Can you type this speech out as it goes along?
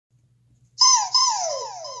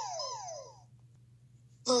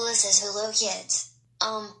Carlos's Hello Kids.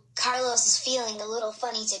 Carlos is feeling a little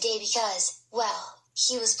funny today because, well,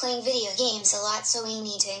 he was playing video games a lot, so we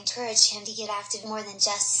need to encourage him to get active more than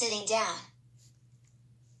just sitting down.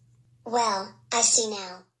 Well, I see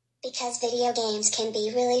now. Because video games can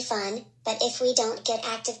be really fun, but if we don't get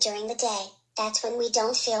active during the day, that's when we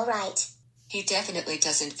don't feel right. He definitely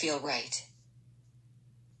doesn't feel right.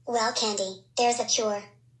 Well, Candy, there's a cure.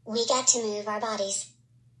 We got to move our bodies.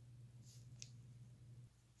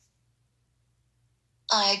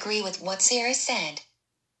 I agree with what Sarah said.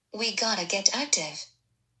 We gotta get active.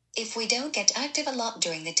 If we don't get active a lot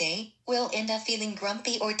during the day, we'll end up feeling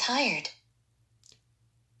grumpy or tired.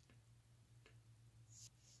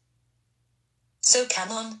 So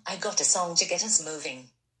come on, I got a song to get us moving.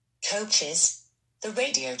 Coaches, the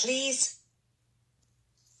radio please.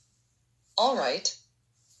 All right.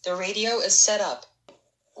 The radio is set up.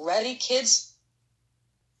 Ready, kids?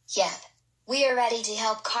 Yep, we are ready to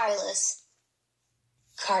help Carlos.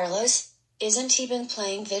 Carlos, isn't he been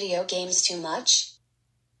playing video games too much?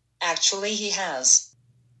 Actually, he has.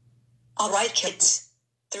 All right, kids.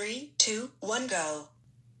 3, 2, 1, go.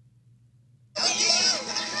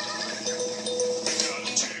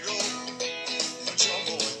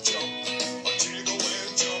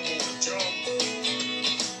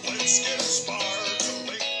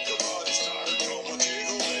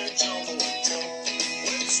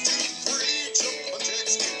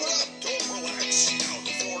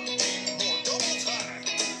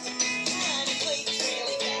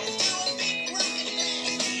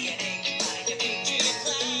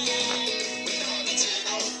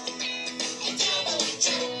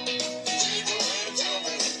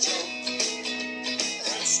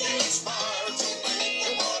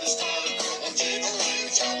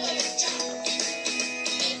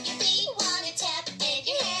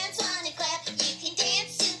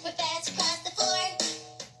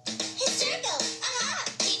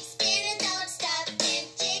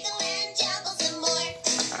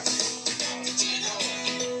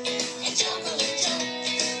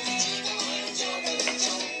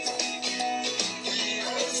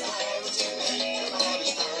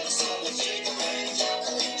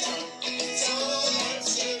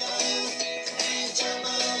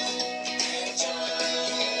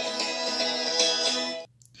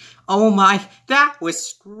 Oh my, that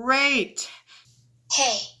was great!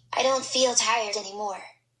 Hey, I don't feel tired anymore.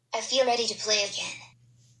 I feel ready to play again.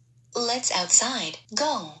 Let's outside.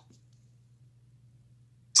 Go.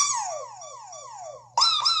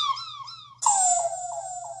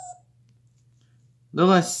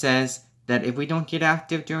 Lila says that if we don't get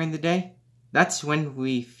active during the day, that's when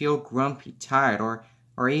we feel grumpy, tired,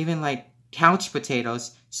 or even like couch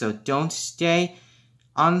potatoes. So don't stay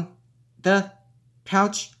on the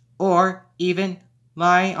couch or even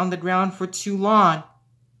lie on the ground for too long,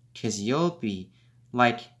 'cause you'll be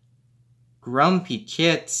like grumpy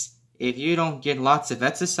kids if you don't get lots of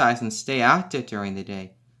exercise and stay active during the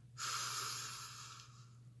day.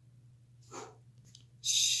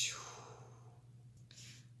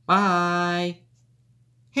 Bye.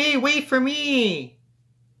 Hey, wait for me!